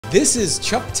This is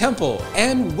Chuck Temple,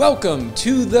 and welcome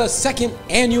to the second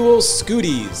annual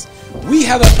Scooties. We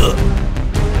have a...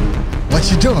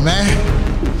 What you doing, man?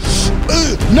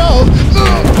 No!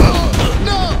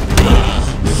 No!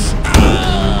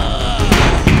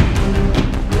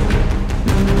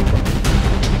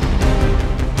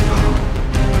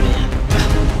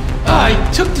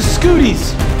 I took the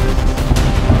Scooties!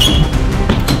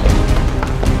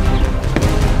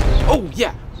 Oh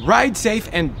yeah, ride safe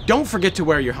and don't forget to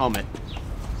wear your helmet.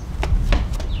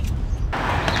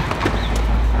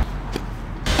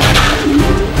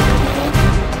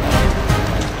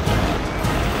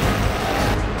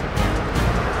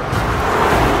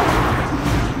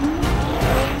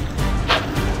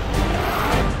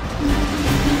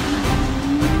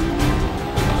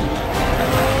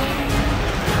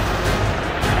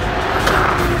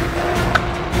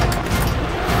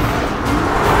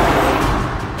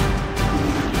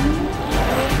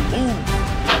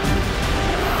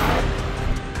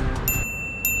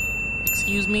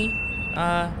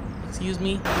 Excuse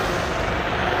me?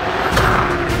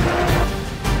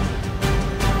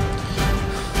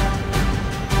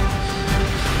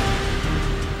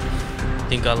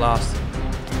 Think I lost.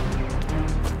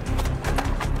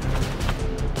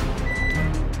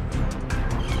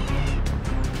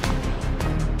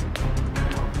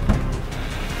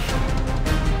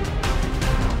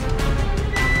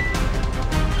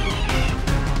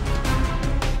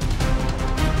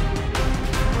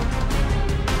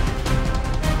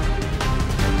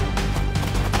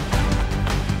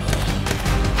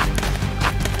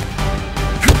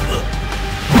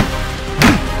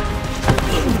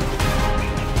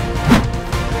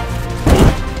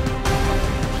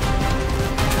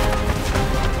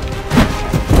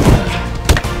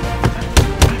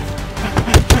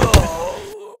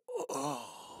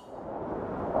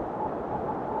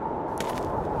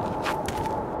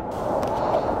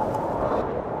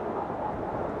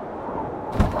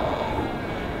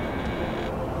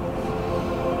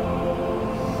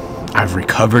 I've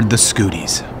recovered the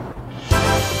Scooties.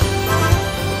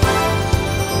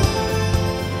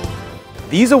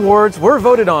 These awards were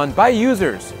voted on by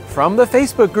users from the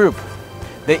Facebook group,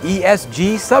 the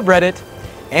ESG subreddit,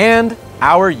 and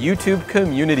our YouTube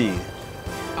community.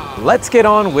 Let's get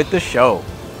on with the show.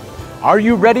 Are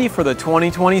you ready for the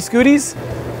 2020 Scooties?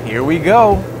 Here we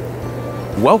go.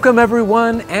 Welcome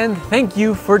everyone, and thank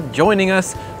you for joining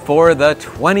us for the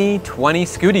 2020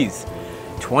 Scooties.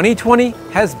 2020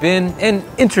 has been an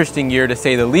interesting year to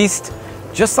say the least.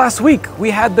 Just last week, we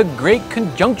had the Great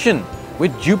Conjunction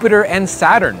with Jupiter and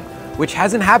Saturn, which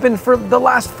hasn't happened for the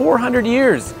last 400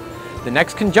 years. The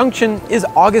next conjunction is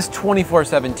August 24,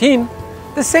 17.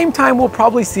 The same time we'll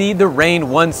probably see the Rain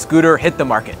 1 scooter hit the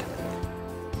market.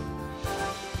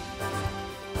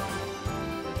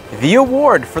 The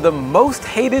award for the most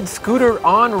hated scooter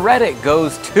on Reddit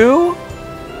goes to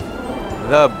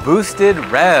the Boosted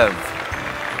Rev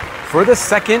for the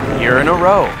second year in a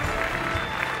row.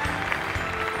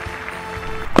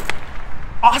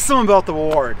 Awesome about the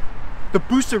award. The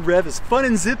Boosted Rev is fun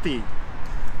and zippy.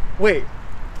 Wait,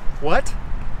 what?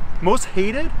 Most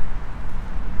hated?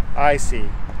 I see.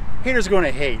 Haters are going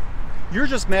to hate. You're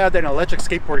just mad that an electric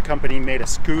skateboard company made a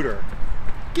scooter.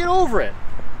 Get over it.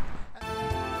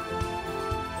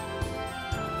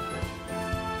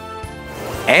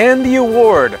 And the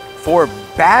award for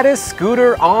baddest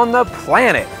scooter on the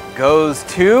planet goes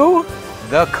to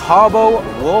the Cabo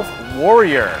Wolf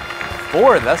Warrior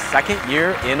for the second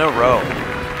year in a row.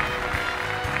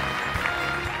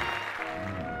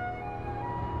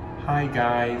 Hi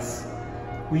guys,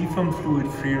 we from Fluid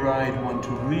Freeride want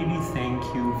to really thank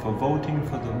you for voting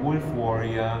for the Wolf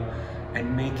Warrior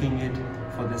and making it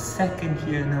for the second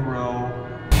year in a row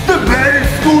the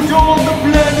baddest scooter on the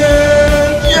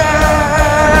planet!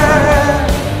 Yeah!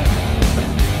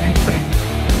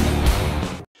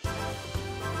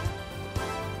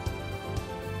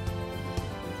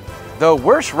 The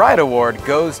Worst Ride Award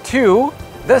goes to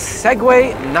the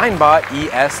Segway 9Bot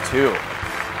ES2.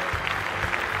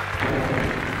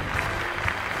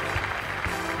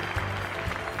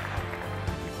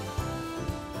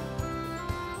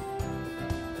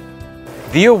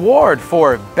 The award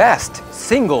for Best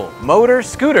Single Motor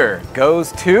Scooter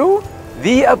goes to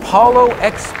the Apollo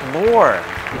Explorer.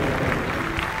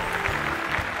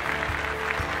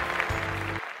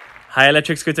 Hi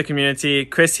electric scooter community,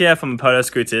 Chris here from Apollo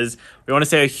Scooters. We want to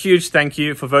say a huge thank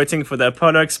you for voting for the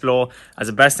Apollo Explore as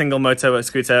the best single motor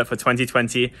scooter for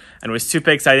 2020, and we're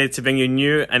super excited to bring you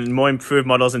new and more improved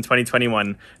models in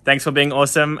 2021. Thanks for being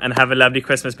awesome and have a lovely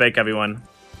Christmas break everyone.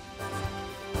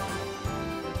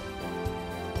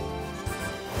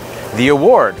 The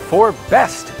award for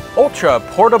Best ultra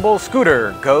portable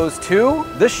scooter goes to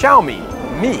the Xiaomi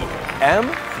Mi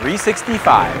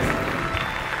M365.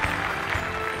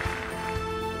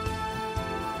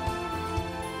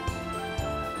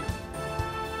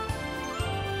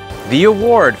 The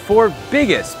award for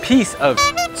biggest piece of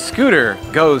scooter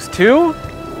goes to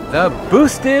the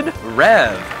Boosted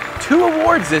Rev. 2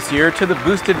 awards this year to the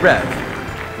Boosted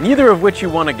Rev, neither of which you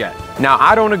want to get. Now,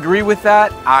 I don't agree with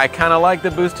that. I kind of like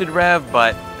the Boosted Rev,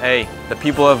 but hey, the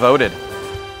people have voted.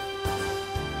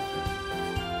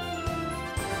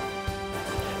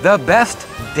 The Best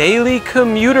Daily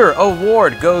Commuter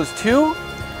Award goes to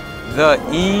the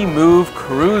eMove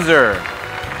Cruiser.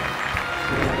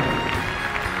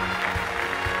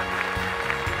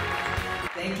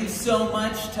 Thank you so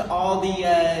much to all the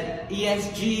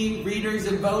ESG readers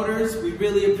and voters. We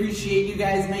really appreciate you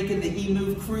guys making the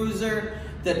eMove Cruiser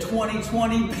the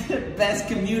 2020 best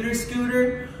commuter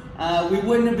scooter. We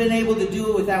wouldn't have been able to do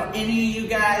it without any of you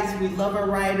guys. We love our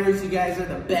riders. You guys are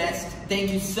the best.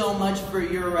 Thank you so much for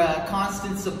your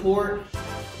constant support.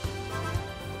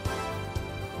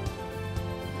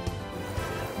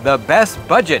 The Best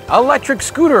Budget Electric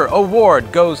Scooter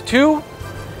Award goes to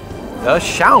the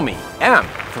Xiaomi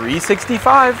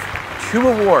M365. 2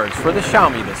 awards for the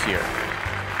Xiaomi this year.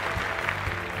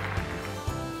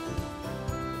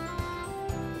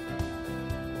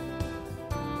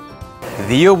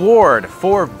 The award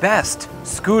for Best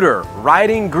Scooter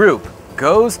Riding Group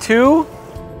goes to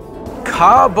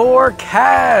Cabor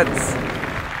Cads.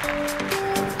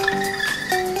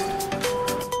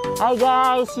 Hi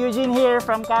guys, Eugene here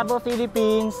from Cabo,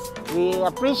 Philippines. We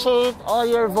appreciate all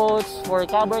your votes for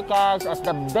Cabor Cads as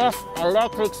the best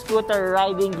electric scooter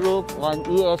riding group on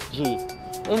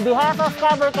ESG. In behalf of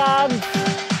Cabor Cads,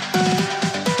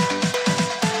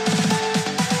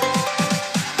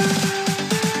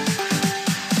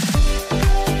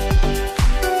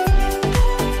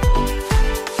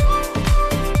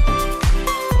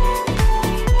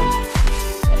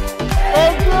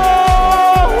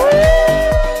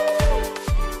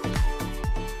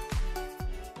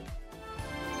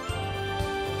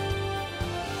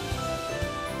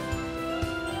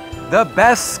 The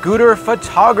Best Scooter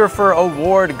Photographer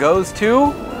Award goes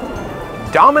to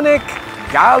Dominic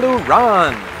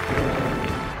Galuran.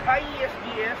 Hi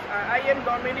ESGS, I am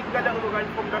Dominic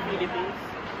Galuran from the Philippines.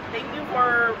 Thank you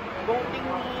for voting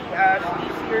me as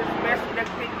this year's Best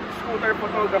Electric Scooter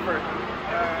Photographer.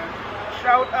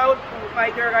 Shout out to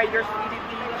Tiger Riders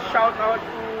Philippines, shout out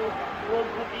to World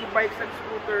Group E-Bikes and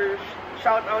Scooters,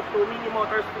 shout out to Mini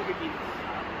Motors Philippines.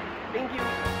 Thank you.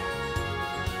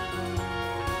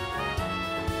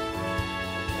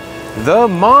 The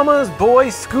Mama's Boy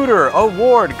Scooter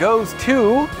Award goes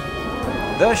to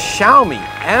the Xiaomi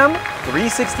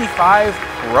M365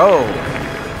 Pro.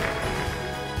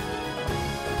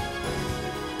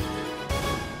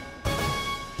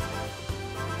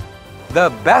 The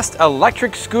Best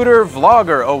Electric Scooter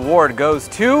Vlogger Award goes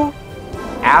to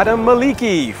Adam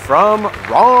Maliki from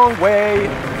Wrong Way.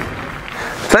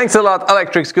 Thanks a lot,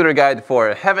 Electric Scooter Guide,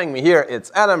 for having me here.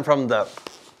 It's Adam from the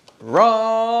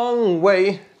Wrong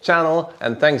Way channel,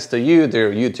 and thanks to you,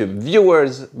 dear YouTube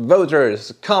viewers,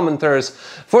 voters, commenters,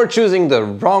 for choosing the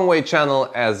Wrong Way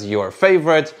channel as your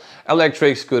favorite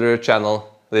electric scooter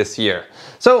channel this year.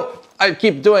 So I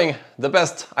keep doing the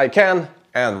best I can,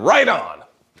 and right on!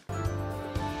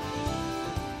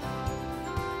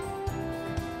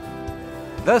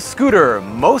 The scooter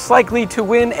most likely to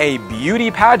win a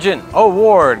beauty pageant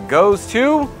award goes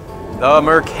to the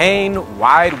Mercane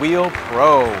Wide Wheel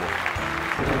Pro.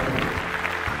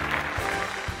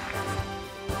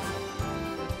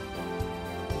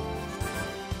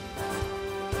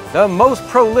 The most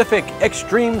prolific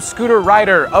extreme scooter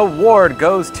rider award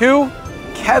goes to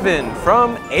Kevin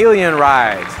from Alien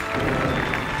Rides.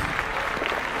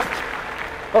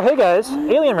 Oh hey guys,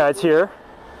 Alien Rides here.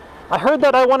 I heard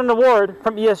that I won an award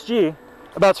from ESG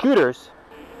about scooters,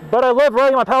 but I love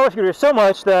riding my power scooter so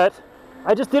much that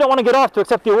I just didn't want to get off to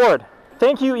accept the award.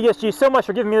 Thank you ESG so much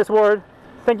for giving me this award.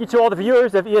 Thank you to all the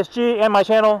viewers of ESG and my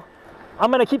channel.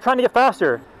 I'm going to keep trying to get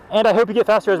faster, and I hope you get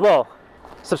faster as well.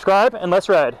 Subscribe and let's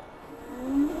ride.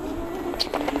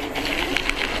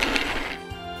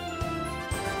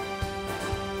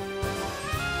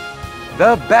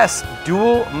 The Best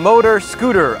Dual Motor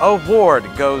Scooter Award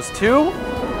goes to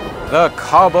the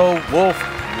Cabo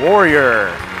Wolf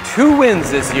Warrior. 2 wins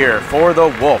this year for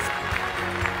the Wolf.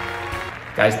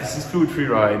 Guys, this is Fluid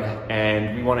Freeride,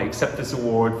 and we want to accept this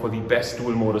award for the best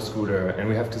dual motor scooter. And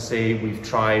we have to say we've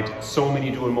tried so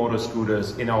many dual motor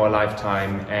scooters in our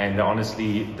lifetime, and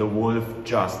honestly, the Wolf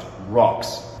just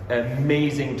rocks.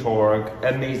 amazing torque,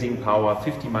 amazing power,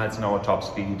 50 miles an hour top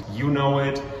speed. You know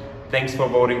it. Thanks for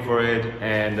voting for it,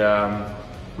 and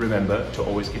remember to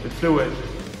always keep it fluid.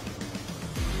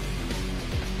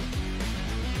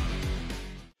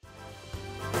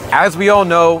 As we all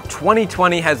know,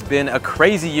 2020 has been a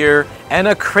crazy year and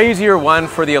a crazier one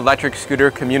for the electric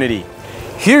scooter community.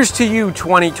 Here's to you,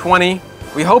 2020.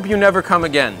 We hope you never come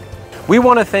again. We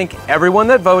want to thank everyone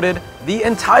that voted, the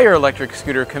entire electric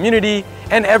scooter community,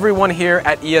 and everyone here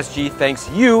at ESG thanks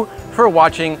you for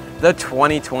watching the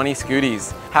 2020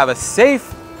 Scooties. Have a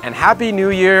safe and happy new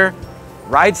year,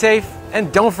 ride safe,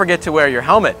 and don't forget to wear your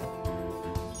helmet.